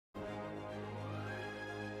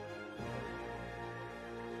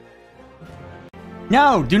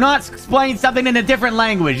No, do not explain something in a different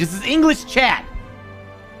language. This is English chat.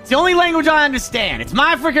 It's the only language I understand. It's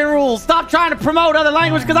my freaking rules. Stop trying to promote other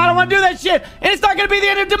language because I don't want to do that shit. And it's not going to be the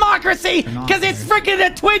end of democracy because it's freaking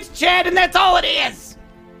a Twitch chat and that's all it is.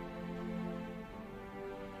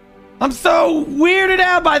 I'm so weirded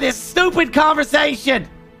out by this stupid conversation.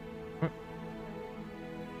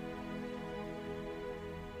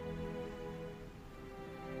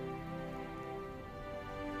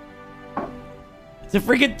 It's a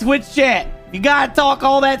freaking Twitch chat. You gotta talk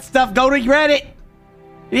all that stuff. Go to Reddit.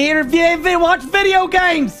 Interview, watch video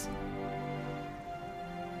games.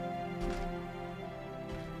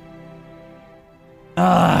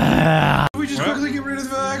 We just quickly get rid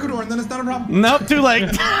of Ecuador and then it's not a problem. Nope, too late.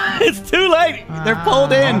 It's too late. They're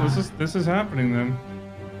pulled in. Oh, this is happening then.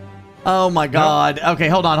 Oh my God. Yep. Okay,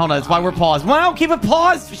 hold on. That's why we're paused. Well, keep it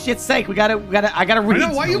paused for shit's sake. I gotta read. I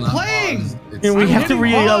know, why are you playing? And we have to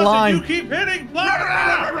realign. You keep hitting.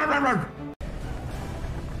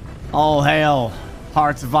 All hail,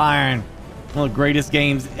 Hearts of Iron. One of the greatest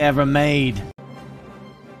games ever made.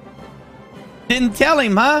 Didn't tell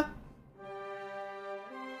him, huh?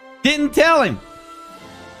 Didn't tell him.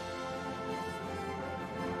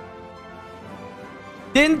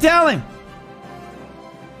 Didn't tell him.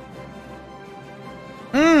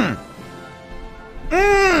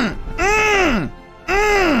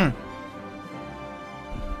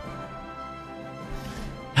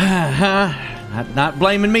 Not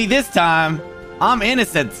blaming me this time. I'm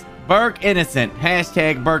innocent. Burke innocent.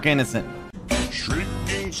 Hashtag Burke innocent.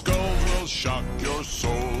 Shrieking skulls will shock your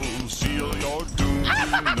soul. Seal your doom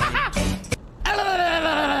tonight.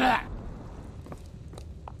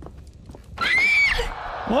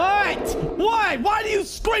 What? What? Why do you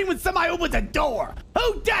scream when somebody opens the door?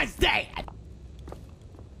 Who does that?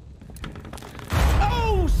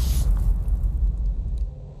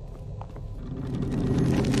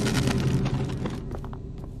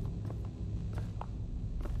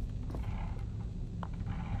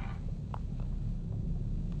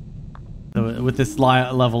 Oh, with this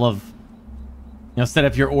level of, set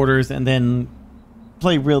up your orders and then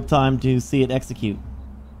play real time to see it execute.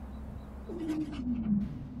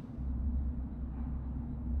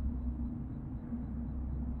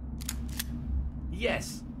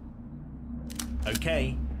 Yes.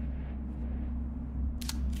 Okay.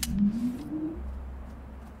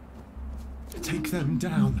 Take them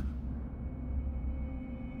down.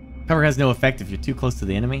 Cover has no effect if you're too close to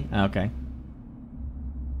the enemy. Okay.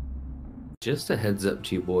 Just a heads up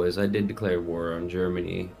to you boys, I did declare war on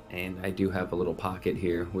Germany, and I do have a little pocket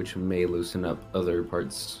here, which may loosen up other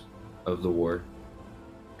parts of the war.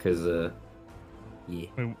 Because, yeah.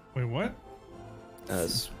 Wait, what?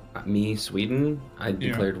 Me, Sweden, I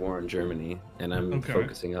declared war on Germany, and I'm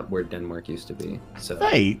focusing up where Denmark used to be. So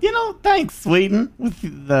hey, thanks Sweden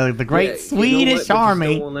with the great Swedish army.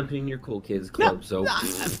 You still won't let me in your cool kids club. So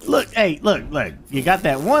look, hey, look, you got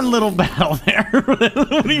that one little battle there.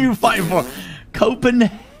 What are you fighting for?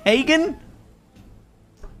 Copenhagen?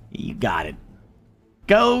 You got it.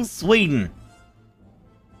 Go Sweden.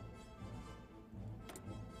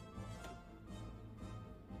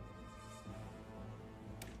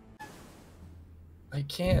 I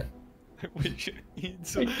can't. We need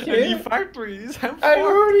some new factories. I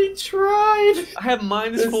already tried. I have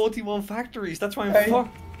minus 41 factories. That's why I'm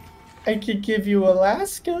fucked. I could give you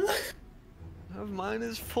Alaska. I have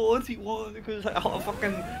minus 41 because you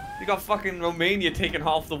got fucking Romania taking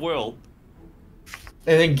half the world.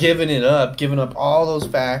 And then giving up all those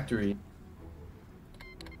factories.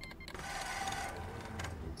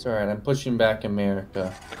 It's alright, I'm pushing back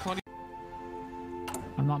America.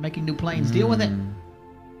 I'm not making new planes. Deal with it.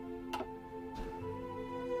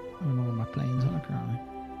 I don't know where my planes are currently.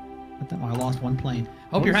 I think I lost one plane.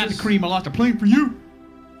 Hope you're happy, Cream. I lost a plane for you.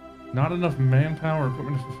 Not enough manpower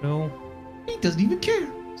equipment to fulfill. He doesn't even care.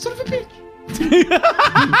 Son of a bitch. He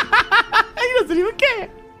doesn't even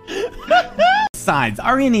care. Besides,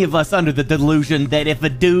 are any of us under the delusion that if a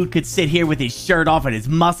dude could sit here with his shirt off and his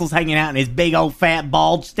muscles hanging out and his big old fat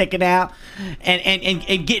bulge sticking out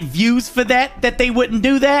and get views for that they wouldn't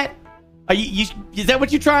do that? Is that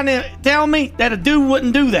what you're trying to tell me? That a dude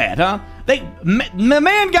wouldn't do that, huh? The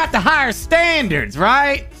man got the higher standards,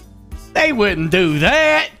 right? They wouldn't do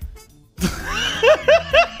that.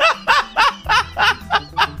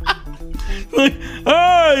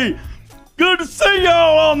 Hey, good to see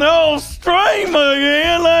y'all on the old stream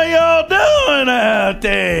again. How y'all doing out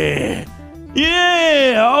there?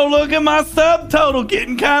 Yeah, oh, look at my subtotal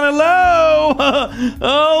getting kind of low.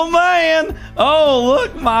 Oh, man. Oh,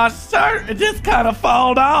 look, my shirt it just kind of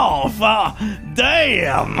fallen off.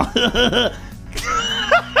 Damn.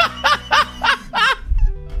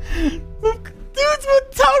 Dudes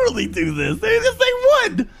would totally do this. They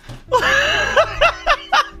would.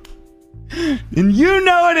 And you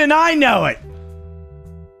know it, and I know it.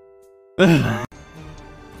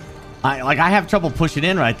 I have trouble pushing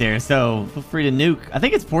in right there, so feel free to nuke. I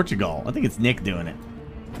think it's Portugal. I think it's Nick doing it.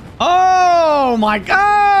 Oh my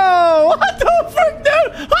god! What the frick,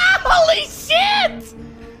 dude? Holy shit!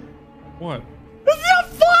 What? This is a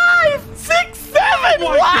 5, 6, 7.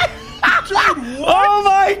 What? Dude, what? Oh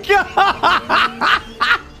my god!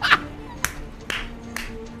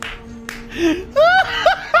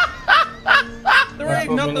 There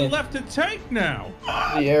ain't nothing left to take now.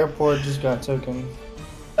 The airport just got taken.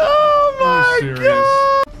 Oh my serious?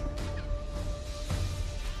 god!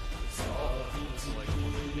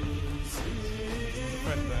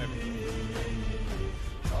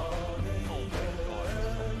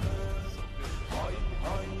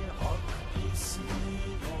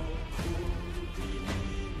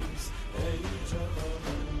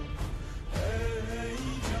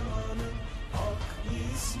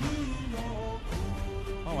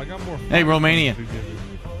 Oh, I got more. Hey, Romania.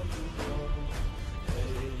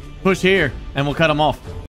 Push here, and we'll cut them off.